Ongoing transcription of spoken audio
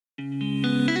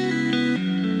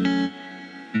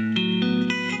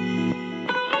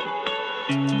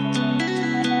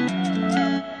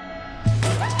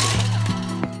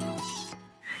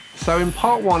So in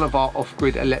part one of our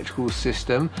off-grid electrical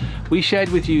system, we shared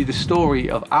with you the story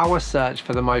of our search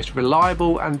for the most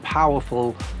reliable and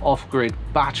powerful off-grid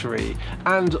battery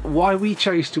and why we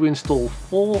chose to install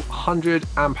 400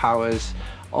 amp hours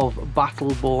of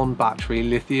battle-born battery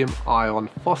lithium iron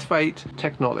phosphate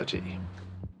technology.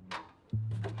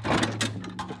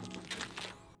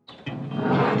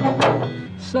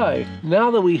 So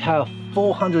now that we have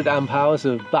 400 amp hours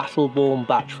of battle-born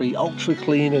battery, ultra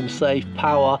clean and safe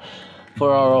power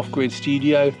for our off-grid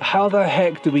studio, how the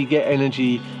heck do we get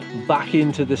energy back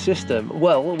into the system?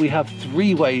 Well, we have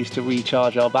 3 ways to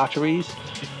recharge our batteries: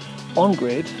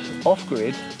 on-grid,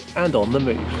 off-grid, and on the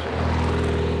move.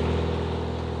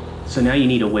 So now you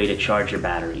need a way to charge your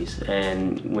batteries,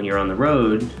 and when you're on the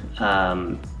road,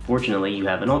 fortunately you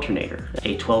have an alternator.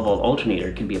 A 12-volt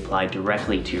alternator can be applied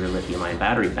directly to your lithium-ion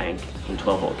battery bank in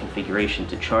 12-volt configuration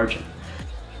to charge it.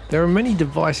 There are many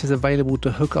devices available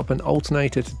to hook up an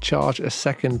alternator to charge a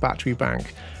second battery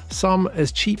bank, some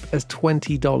as cheap as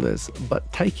 $20,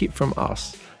 but take it from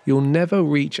us, you'll never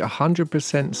reach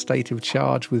 100% state of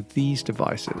charge with these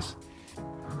devices.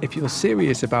 If you're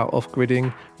serious about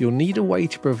off-gridding, you'll need a way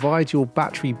to provide your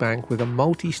battery bank with a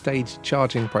multi-stage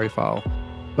charging profile,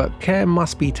 but care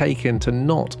must be taken to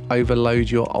not overload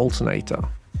your alternator.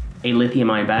 A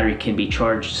lithium-ion battery can be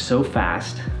charged so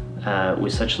fast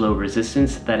with such low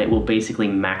resistance that it will basically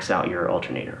max out your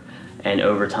alternator. And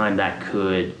over time that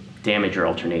could damage your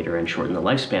alternator and shorten the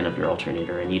lifespan of your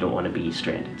alternator, and you don't want to be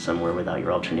stranded somewhere without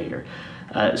your alternator.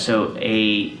 So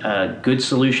a good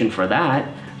solution for that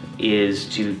is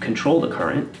to control the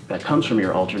current that comes from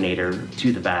your alternator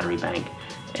to the battery bank,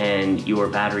 and your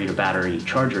battery-to-battery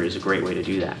charger is a great way to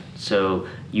do that. So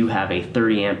you have a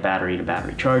 30 amp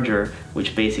battery-to-battery charger,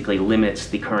 which basically limits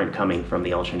the current coming from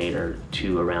the alternator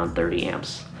to around 30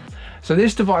 amps. So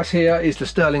this device here is the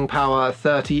Sterling Power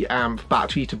 30 amp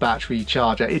battery to battery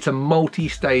charger. It's a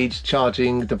multi-stage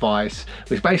charging device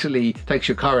which basically takes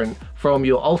your current from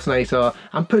your alternator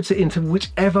and puts it into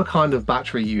whichever kind of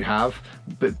battery you have,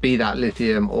 but be that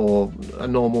lithium or a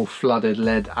normal flooded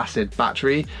lead acid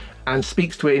battery, and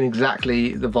speaks to it in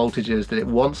exactly the voltages that it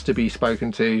wants to be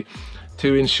spoken to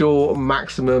ensure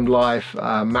maximum life,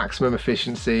 maximum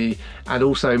efficiency, and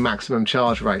also maximum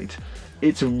charge rate.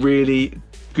 It's a really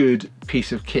good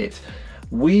piece of kit.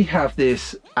 We have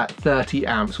this at 30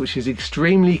 amps, which is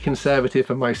extremely conservative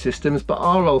for most systems, but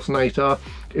our alternator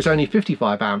is only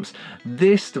 55 amps.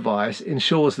 This device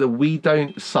ensures that we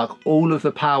don't suck all of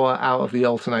the power out of the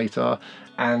alternator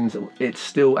and it's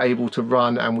still able to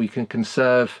run, and we can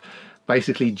conserve,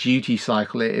 basically duty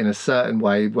cycle it in a certain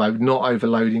way by not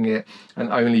overloading it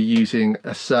and only using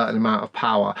a certain amount of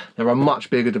power. There are much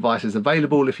bigger devices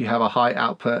available. If you have a high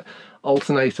output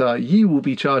alternator, you will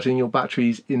be charging your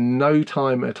batteries in no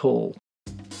time at all.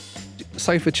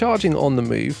 So for charging on the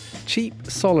move, cheap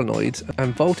solenoids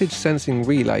and voltage sensing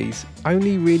relays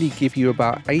only really give you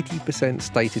about 80%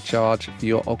 state of charge for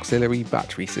your auxiliary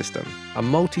battery system. A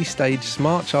multi-stage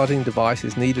smart charging device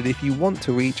is needed if you want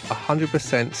to reach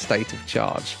 100% state of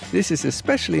charge. This is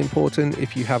especially important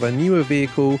if you have a newer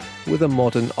vehicle with a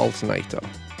modern alternator.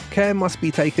 Care must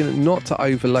be taken not to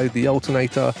overload the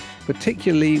alternator,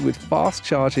 particularly with fast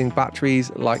charging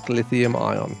batteries like lithium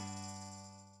ion.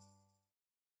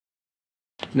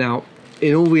 Now,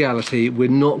 in all reality, we're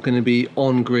not going to be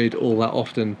on grid all that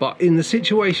often, but in the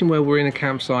situation where we're in a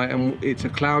campsite and it's a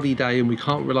cloudy day and we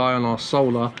can't rely on our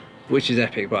solar, which is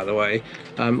epic by the way,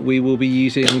 we will be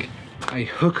using a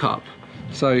hookup.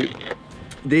 So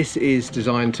this is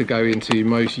designed to go into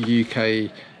most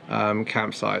UK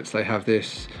campsites. They have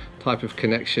this type of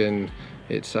connection.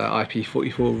 It's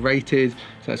IP44 rated,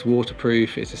 so it's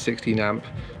waterproof. It's a 16 amp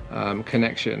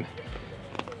connection.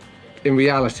 In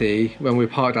reality, when we're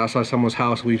parked outside someone's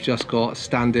house, we've just got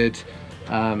standard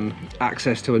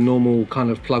access to a normal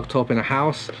kind of plug top in a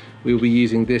house. We'll be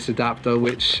using this adapter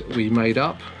which we made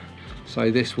up. So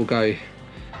this will go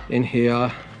in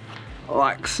here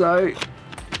like so,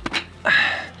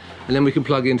 and then we can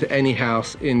plug into any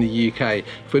house in the UK.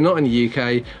 If we're not in the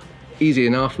UK, easy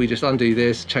enough, we just undo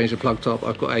this, change the plug top.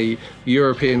 I've got a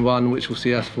European one which will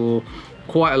see us for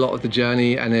quite a lot of the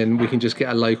journey, and then we can just get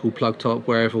a local plug top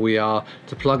wherever we are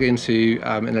to plug into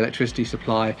an electricity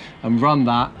supply and run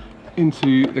that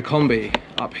into the combi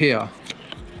up here.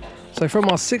 So from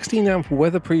our 16 amp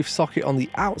weatherproof socket on the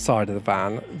outside of the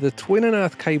van, the twin and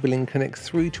earth cabling connects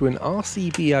through to an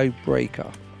RCBO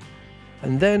breaker,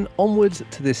 and then onwards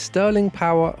to this Sterling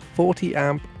Power 40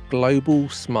 amp global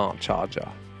smart charger.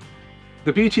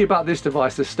 The beauty about this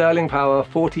device, the Sterling Power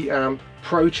 40 amp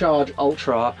ProCharge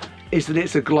Ultra, is that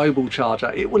it's a global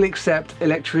charger. It will accept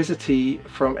electricity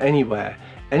from anywhere,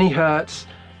 any hertz,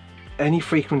 any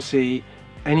frequency,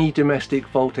 any domestic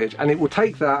voltage, and it will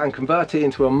take that and convert it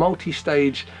into a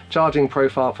multi-stage charging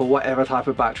profile for whatever type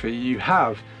of battery you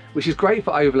have, which is great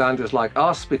for overlanders like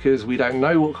us because we don't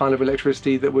know what kind of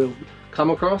electricity that we'll come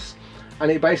across. And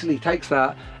it basically takes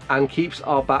that and keeps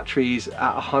our batteries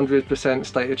at 100%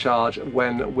 state of charge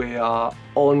when we are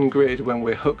on grid, when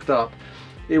we're hooked up.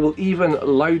 It will even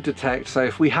load detect, so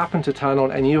if we happen to turn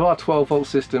on any of our 12-volt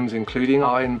systems, including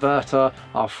our inverter,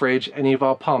 our fridge, any of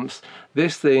our pumps,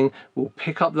 this thing will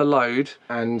pick up the load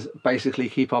and basically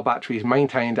keep our batteries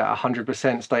maintained at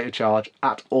 100% state of charge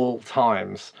at all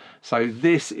times. So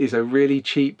this is a really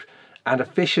cheap and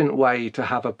efficient way to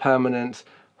have a permanent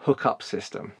hookup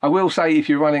system. I will say if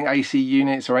you're running AC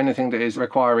units or anything that is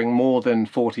requiring more than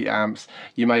 40 amps,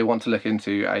 you may want to look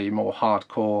into a more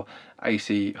hardcore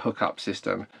AC hookup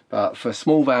system. But for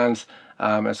small vans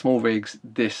and small rigs,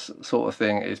 this sort of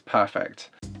thing is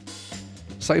perfect.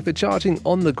 So for charging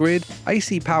on the grid,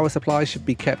 AC power supply should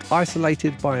be kept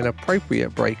isolated by an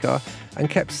appropriate breaker and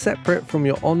kept separate from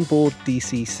your onboard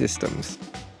DC systems.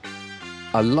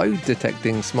 A load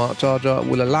detecting smart charger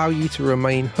will allow you to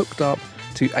remain hooked up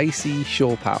to AC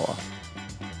shore power.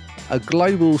 A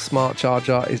global smart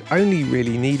charger is only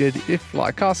really needed if,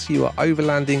 like us, you are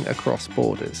overlanding across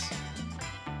borders.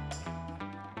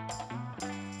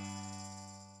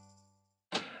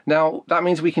 Now, that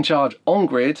means we can charge on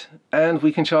grid and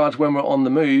we can charge when we're on the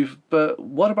move, but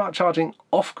what about charging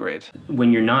off grid?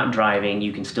 When you're not driving,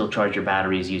 you can still charge your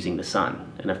batteries using the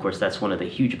sun. And of course, that's one of the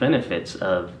huge benefits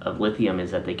of lithium,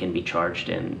 is that they can be charged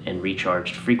and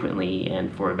recharged frequently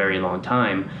and for a very long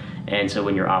time. And so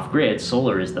when you're off grid,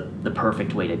 solar is the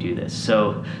perfect way to do this.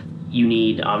 So you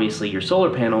need obviously your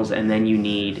solar panels, and then you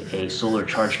need a solar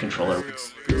charge controller.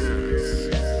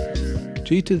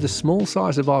 Due to the small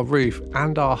size of our roof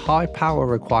and our high power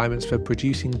requirements for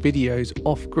producing videos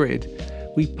off-grid,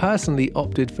 we personally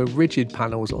opted for rigid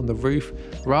panels on the roof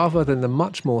rather than the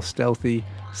much more stealthy,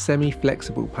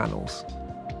 semi-flexible panels.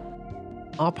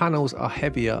 Our panels are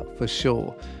heavier for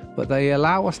sure, but they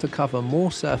allow us to cover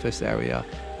more surface area,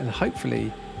 and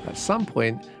hopefully, at some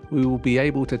point, we will be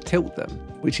able to tilt them,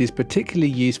 which is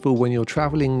particularly useful when you're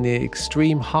travelling near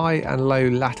extreme high and low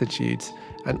latitudes,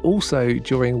 and also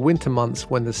during winter months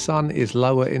when the sun is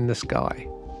lower in the sky.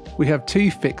 We have two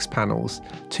fixed panels,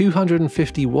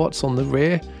 250 watts on the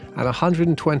rear and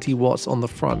 120 watts on the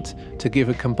front, to give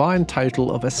a combined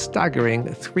total of a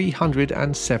staggering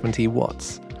 370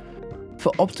 watts.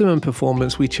 For optimum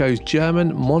performance, we chose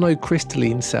German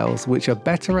monocrystalline cells, which are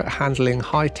better at handling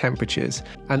high temperatures,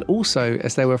 and also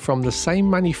as they were from the same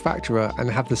manufacturer and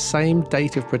have the same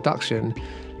date of production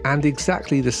and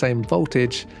exactly the same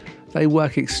voltage, they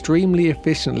work extremely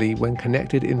efficiently when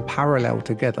connected in parallel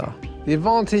together. The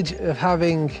advantage of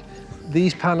having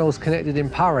these panels connected in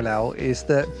parallel is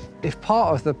that if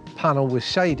part of the panel was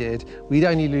shaded, we'd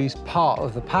only lose part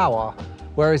of the power.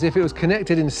 Whereas if it was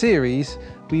connected in series,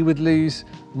 we would lose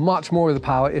much more of the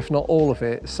power, if not all of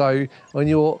it. So when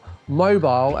you're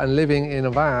mobile and living in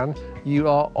a van, you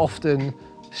are often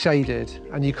shaded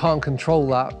and you can't control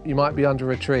that. You might be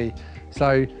under a tree.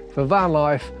 So for van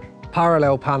life,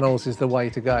 parallel panels is the way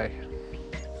to go.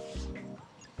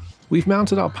 We've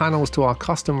mounted our panels to our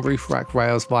custom roof rack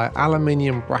rails via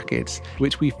aluminium brackets,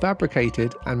 which we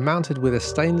fabricated and mounted with a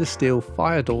stainless steel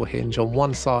fire door hinge on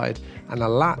one side and a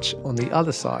latch on the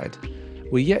other side.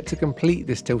 We're yet to complete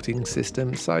this tilting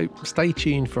system, so stay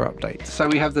tuned for updates. So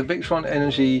we have the Victron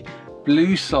Energy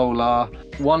Blue Solar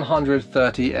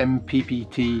 130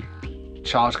 MPPT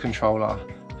charge controller.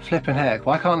 Flippin' heck,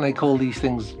 why can't they call these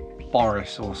things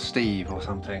Boris or Steve or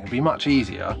something? It'd be much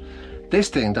easier. This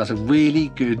thing does a really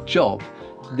good job.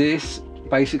 This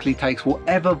basically takes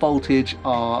whatever voltage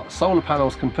our solar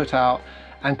panels can put out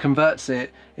and converts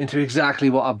it into exactly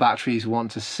what our batteries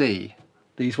want to see.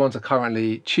 These ones are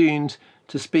currently tuned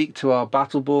to speak to our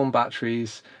battle-born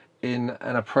batteries in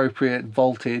an appropriate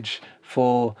voltage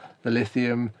for the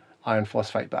lithium iron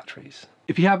phosphate batteries.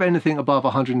 If you have anything above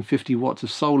 150 watts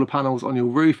of solar panels on your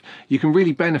roof, you can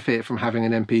really benefit from having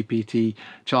an MPPT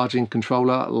charging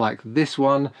controller like this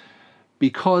one,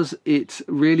 because it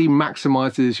really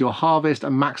maximizes your harvest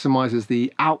and maximizes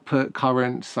the output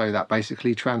current. So that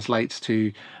basically translates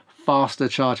to faster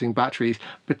charging batteries,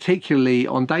 particularly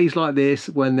on days like this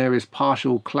when there is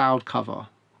partial cloud cover.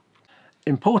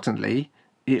 Importantly,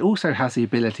 it also has the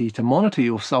ability to monitor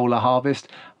your solar harvest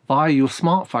via your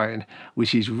smartphone,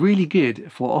 which is really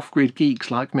good for off-grid geeks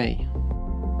like me.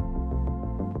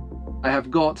 I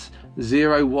have got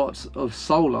 0 watts of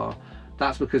solar.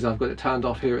 That's because I've got it turned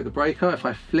off here at the breaker. If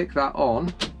I flick that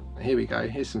on, here we go,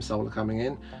 here's some solar coming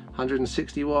in.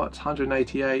 160 watts,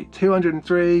 188,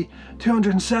 203,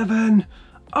 207.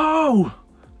 Oh!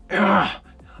 Ugh.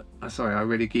 Sorry, I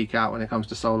really geek out when it comes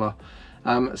to solar.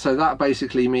 So that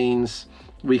basically means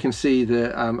we can see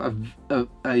that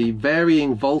a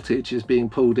varying voltage is being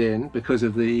pulled in because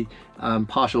of the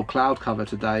partial cloud cover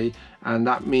today, and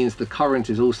that means the current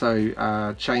is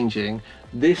also changing.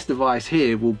 This device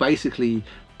here will basically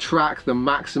track the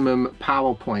maximum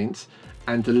power point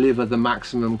and deliver the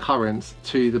maximum current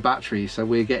to the battery. So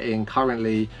we're getting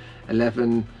currently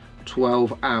 11,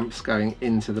 12 amps going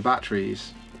into the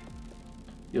batteries.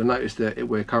 You'll notice that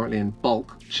we're currently in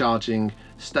bulk charging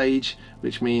stage,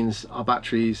 which means our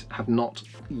batteries have not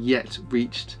yet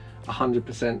reached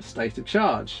 100% state of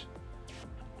charge.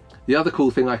 The other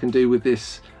cool thing I can do with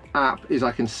this app is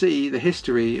I can see the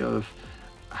history of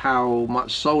how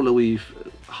much solar we've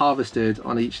harvested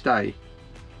on each day.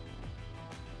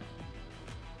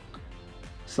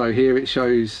 So here it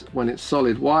shows when it's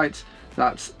solid white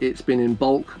that it's been in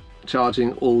bulk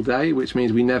charging all day, which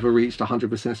means we never reached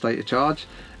 100% state of charge,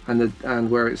 and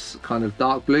where it's kind of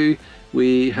dark blue,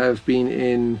 we have been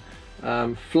in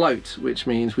float, which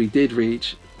means we did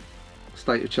reach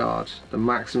state of charge. The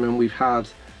maximum we've had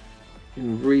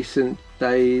in recent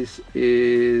days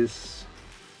is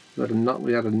we had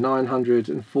a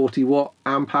 940 watt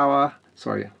amp hour.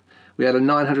 Sorry, we had a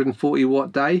 940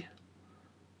 watt day.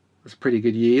 That's a pretty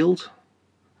good yield.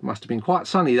 It must have been quite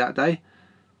sunny that day.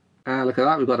 And look at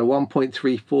that, we've got a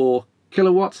 1.34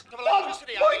 kilowatts. 1.21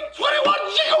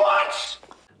 gigawatts!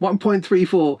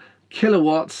 1.34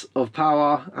 kilowatts of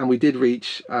power, and we did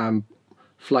reach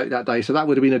float that day. So that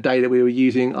would have been a day that we were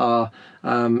using our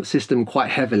system quite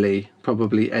heavily,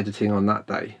 probably editing on that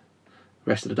day.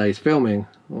 The rest of the day is filming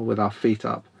or with our feet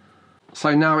up.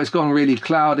 So now it's gone really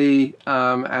cloudy,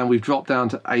 and we've dropped down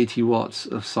to 80 watts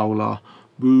of solar.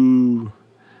 Woo!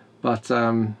 But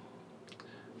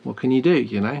what can you do,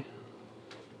 you know?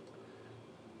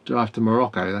 Drive to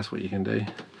Morocco, that's what you can do.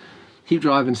 Keep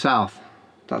driving south,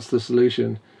 that's the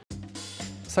solution.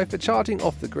 So for charging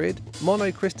off the grid,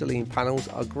 monocrystalline panels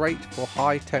are great for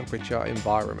high temperature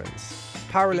environments.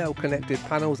 Parallel connected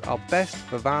panels are best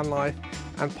for van life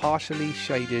and partially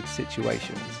shaded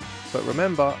situations. But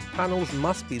remember, panels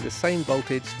must be the same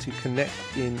voltage to connect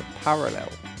in parallel.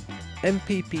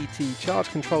 MPPT charge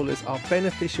controllers are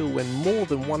beneficial when more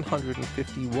than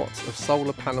 150 watts of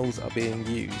solar panels are being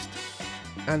used.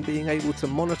 And being able to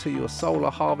monitor your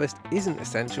solar harvest isn't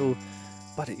essential,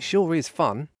 but it sure is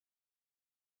fun.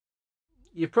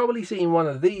 You've probably seen one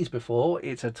of these before.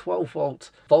 It's a 12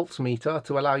 volt voltmeter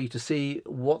to allow you to see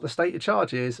what the state of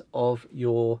charge is of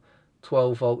your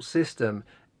 12 volt system.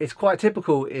 It's quite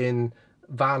typical in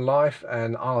van life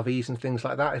and RVs and things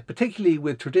like that, particularly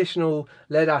with traditional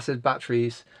lead acid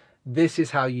batteries. This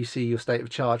is how you see your state of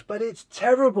charge, but it's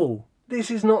terrible. This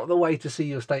is not the way to see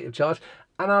your state of charge,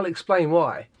 and I'll explain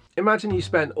why. Imagine you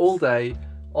spent all day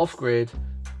off grid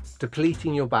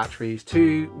depleting your batteries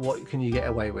to what can you get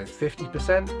away with,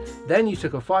 50%. Then you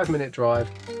took a 5-minute drive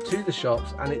to the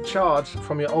shops and it charged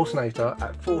from your alternator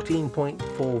at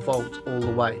 14.4 volts all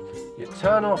the way. You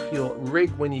turn off your rig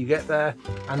when you get there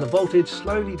and the voltage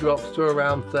slowly drops to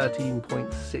around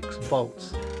 13.6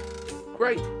 volts.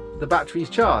 Great, the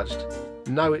battery's charged.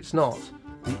 No, it's not.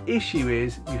 The issue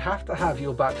is you have to have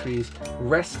your batteries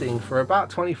resting for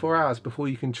about 24 hours before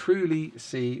you can truly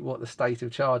see what the state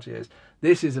of charge is.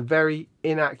 This is a very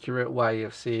inaccurate way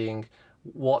of seeing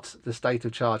what the state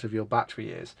of charge of your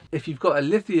battery is. If you've got a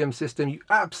lithium system, you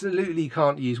absolutely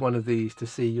can't use one of these to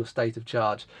see your state of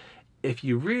charge. If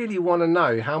you really want to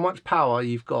know how much power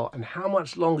you've got and how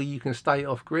much longer you can stay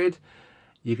off grid,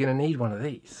 you're going to need one of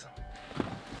these.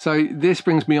 So this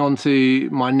brings me on to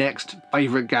my next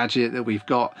favorite gadget that we've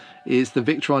got is the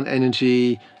Victron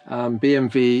Energy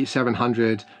BMV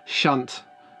 700 shunt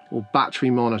or battery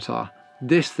monitor.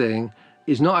 This thing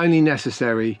is not only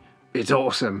necessary, it's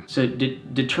awesome. So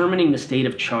determining the state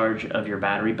of charge of your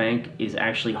battery bank is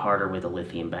actually harder with a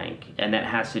lithium bank, and that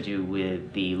has to do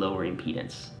with the lower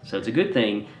impedance. So it's a good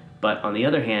thing, but on the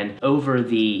other hand, over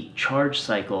the charge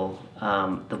cycle,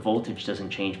 the voltage doesn't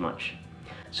change much.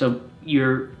 So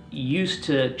you're used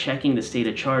to checking the state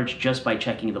of charge just by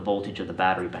checking the voltage of the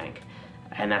battery bank,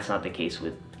 and that's not the case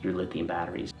with your lithium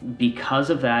batteries. Because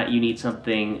of that, you need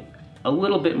something a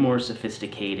little bit more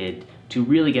sophisticated to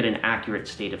really get an accurate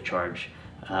state of charge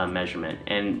measurement.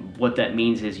 And what that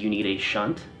means is you need a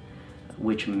shunt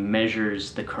which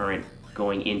measures the current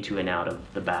going into and out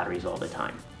of the batteries all the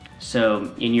time.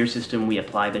 So in your system, we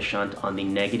apply the shunt on the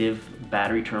negative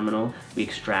battery terminal. We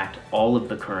extract all of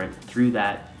the current through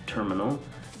that terminal,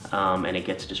 and it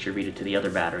gets distributed to the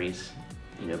other batteries,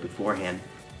 beforehand.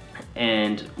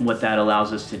 And what that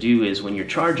allows us to do is when you're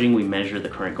charging, we measure the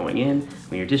current going in.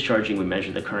 When you're discharging, we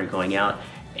measure the current going out.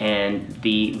 And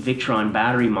the Victron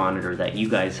battery monitor that you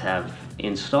guys have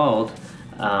installed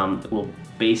will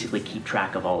basically keep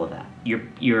track of all of that.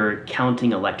 You're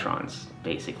counting electrons,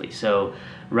 basically. So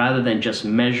rather than just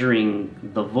measuring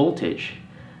the voltage,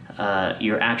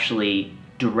 you're actually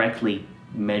directly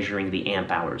measuring the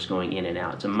amp hours going in and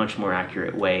out. It's a much more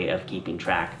accurate way of keeping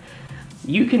track.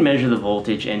 You can measure the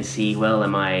voltage and see, well,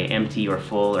 am I empty or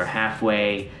full or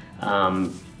halfway?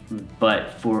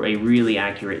 But for a really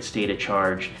accurate state of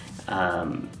charge,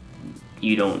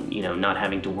 you don't, not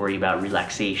having to worry about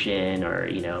relaxation or,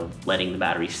 letting the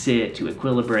battery sit to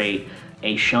equilibrate.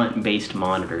 A shunt-based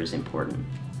monitor is important.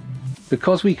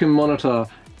 Because we can monitor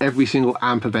every single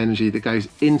amp of energy that goes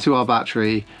into our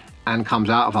battery and comes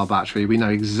out of our battery, we know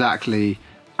exactly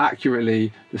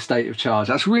accurately the state of charge.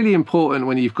 That's really important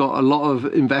when you've got a lot of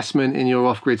investment in your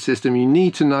off-grid system. You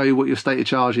need to know what your state of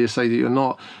charge is so that you're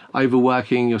not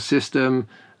overworking your system,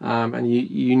 and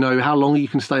you know how long you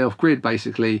can stay off-grid,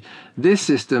 basically. This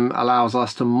system allows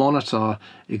us to monitor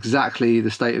exactly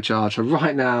the state of charge. So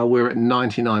right now we're at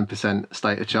 99%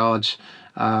 state of charge.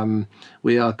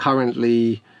 We are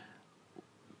currently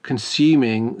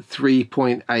consuming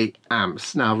 3.8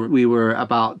 amps. Now, we were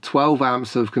about 12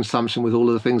 amps of consumption with all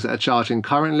of the things that are charging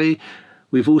currently.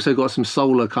 We've also got some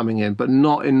solar coming in, but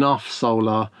not enough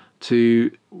solar to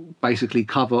basically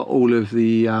cover all of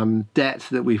the debt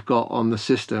that we've got on the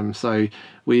system. So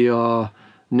we are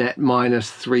net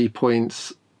minus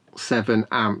 3.7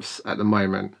 amps at the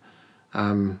moment.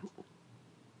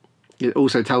 It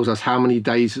also tells us how many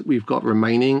days we've got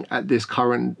remaining at this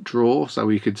current draw, so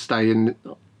we could stay in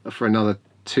for another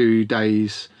 2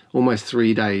 days, almost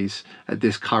 3 days at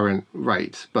this current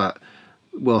rate. But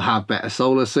we'll have better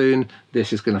solar soon.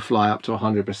 This is going to fly up to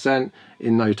 100%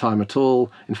 in no time at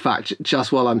all. In fact,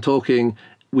 just while I'm talking,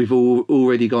 we've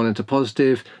already gone into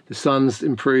positive. The sun's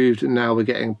improved, and now we're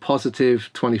getting positive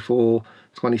 24,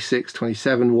 26,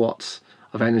 27 watts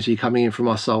of energy coming in from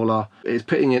our solar. It's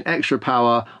putting in extra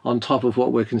power on top of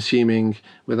what we're consuming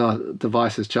with our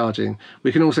devices charging.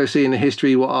 We can also see in the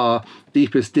history what our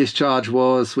deepest discharge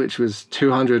was, which was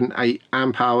 208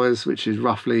 amp hours, which is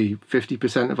roughly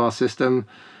 50% of our system.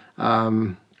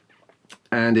 And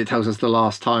it tells us the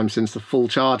last time since the full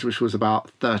charge, which was about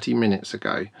 30 minutes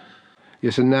ago.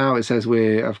 Yeah, so now it says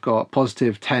I've got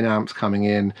positive 10 amps coming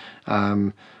in.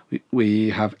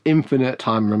 We have infinite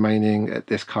time remaining at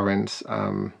this current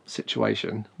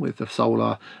situation with the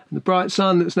solar and the bright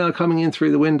sun that's now coming in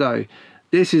through the window.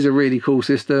 This is a really cool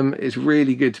system. It's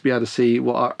really good to be able to see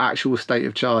what our actual state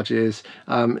of charge is.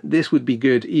 This would be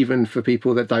good even for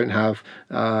people that don't have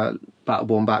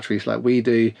battle-born batteries like we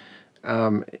do,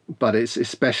 but it's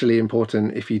especially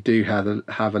important if you do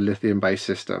have a lithium-based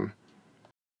system.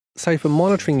 So for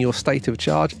monitoring your state of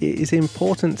charge, it is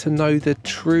important to know the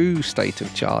true state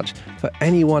of charge for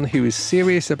anyone who is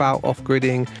serious about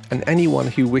off-gridding and anyone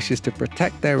who wishes to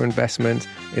protect their investment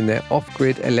in their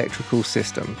off-grid electrical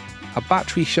system. A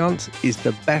battery shunt is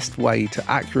the best way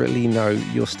to accurately know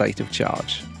your state of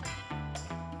charge.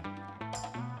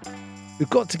 We've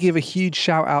got to give a huge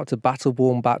shout out to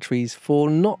Battle-Born Batteries for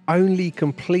not only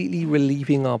completely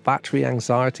relieving our battery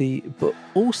anxiety, but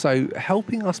also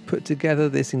helping us put together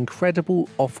this incredible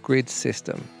off-grid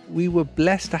system. We were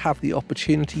blessed to have the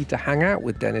opportunity to hang out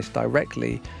with Dennis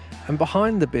directly, and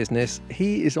behind the business,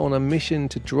 he is on a mission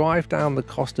to drive down the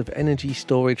cost of energy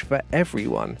storage for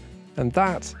everyone, and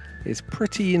that is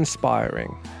pretty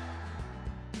inspiring.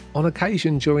 On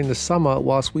occasion during the summer,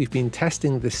 whilst we've been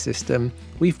testing this system,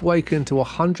 we've woken to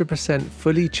 100%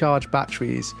 fully charged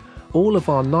batteries. All of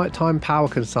our nighttime power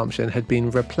consumption had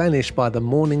been replenished by the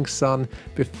morning sun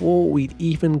before we'd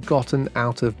even gotten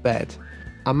out of bed.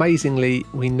 Amazingly,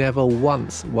 we never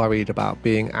once worried about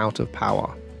being out of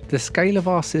power. The scale of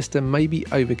our system may be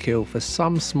overkill for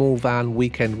some small van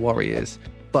weekend warriors,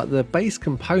 but the base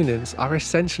components are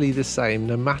essentially the same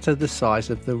no matter the size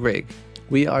of the rig.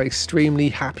 We are extremely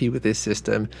happy with this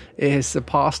system. It has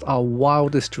surpassed our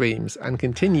wildest dreams and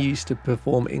continues to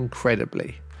perform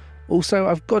incredibly. Also,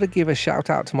 I've got to give a shout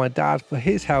out to my dad for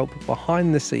his help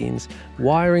behind the scenes,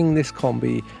 wiring this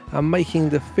combi and making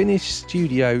the finished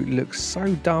studio look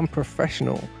so darn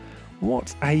professional.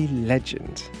 What a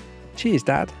legend. Cheers,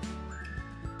 Dad.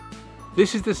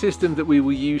 This is the system that we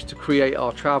will use to create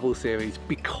our travel series.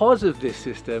 Because of this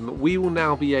system, we will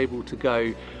now be able to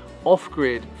go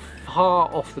off-grid,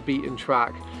 far off the beaten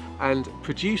track, and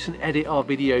produce and edit our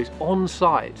videos on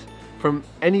site from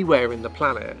anywhere in the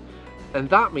planet. And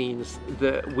that means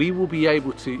that we will be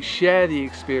able to share the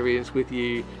experience with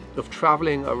you of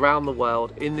traveling around the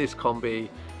world in this combi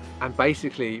and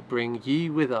basically bring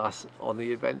you with us on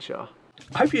the adventure.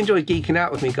 I hope you enjoyed geeking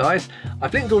out with me, guys.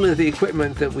 I've linked all of the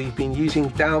equipment that we've been using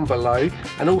down below,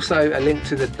 and also a link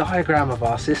to the diagram of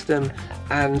our system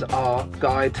and our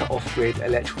guide to off-grid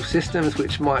electrical systems,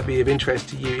 which might be of interest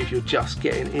to you if you're just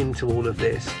getting into all of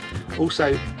this.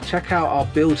 Also, check out our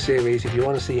build series if you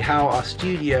want to see how our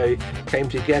studio came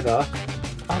together.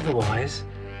 Otherwise,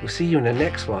 we'll see you in the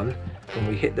next one when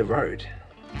we hit the road.